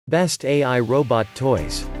Best AI robot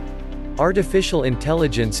toys. Artificial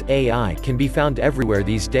intelligence (AI) can be found everywhere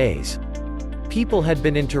these days. People had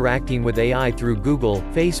been interacting with AI through Google,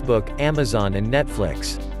 Facebook, Amazon and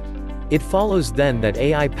Netflix. It follows then that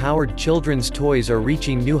AI-powered children's toys are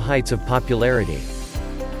reaching new heights of popularity.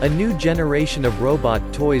 A new generation of robot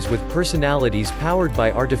toys with personalities powered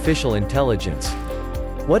by artificial intelligence.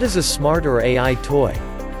 What is a smart or AI toy?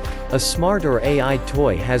 A smart or AI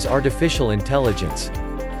toy has artificial intelligence.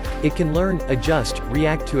 It can learn, adjust,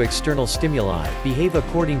 react to external stimuli, behave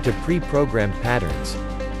according to pre-programmed patterns.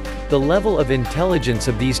 The level of intelligence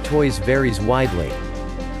of these toys varies widely.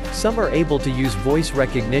 Some are able to use voice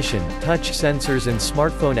recognition, touch sensors and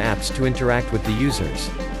smartphone apps to interact with the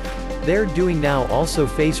users. They're doing now also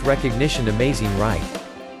face recognition. Amazing, right?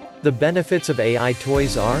 The benefits of AI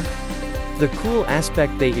toys are? The cool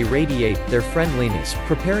aspect: they irradiate their friendliness,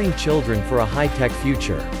 preparing children for a high-tech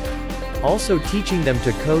future. Also teaching them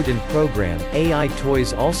to code and program. AI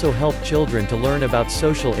toys also help children to learn about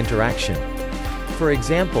social interaction. For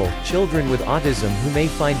example, children with autism who may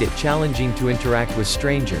find it challenging to interact with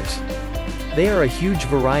strangers. There are a huge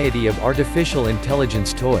variety of artificial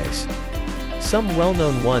intelligence toys. Some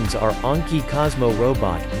well-known ones are Anki Cosmo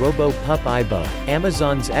Robot, Robo Pup Aibo,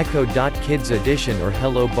 Amazon's Echo Dot Kids Edition or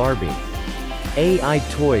Hello Barbie. AI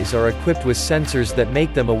toys are equipped with sensors that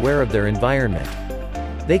make them aware of their environment.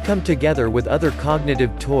 They come together with other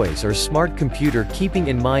cognitive toys or smart computer, keeping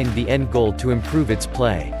in mind the end goal to improve its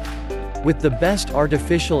play. With the best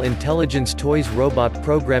artificial intelligence toys, robot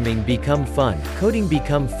programming become fun, coding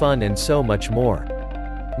become fun and so much more.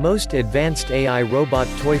 Most advanced AI robot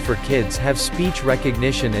toy for kids have speech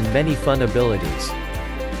recognition and many fun abilities.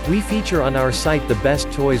 We feature on our site the best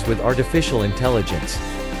toys with artificial intelligence.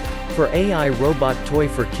 For AI robot toy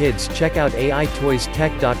for kids, check out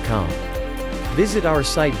aitoystech.com. Visit our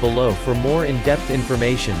site below for more in-depth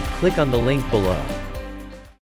information. Click on the link below.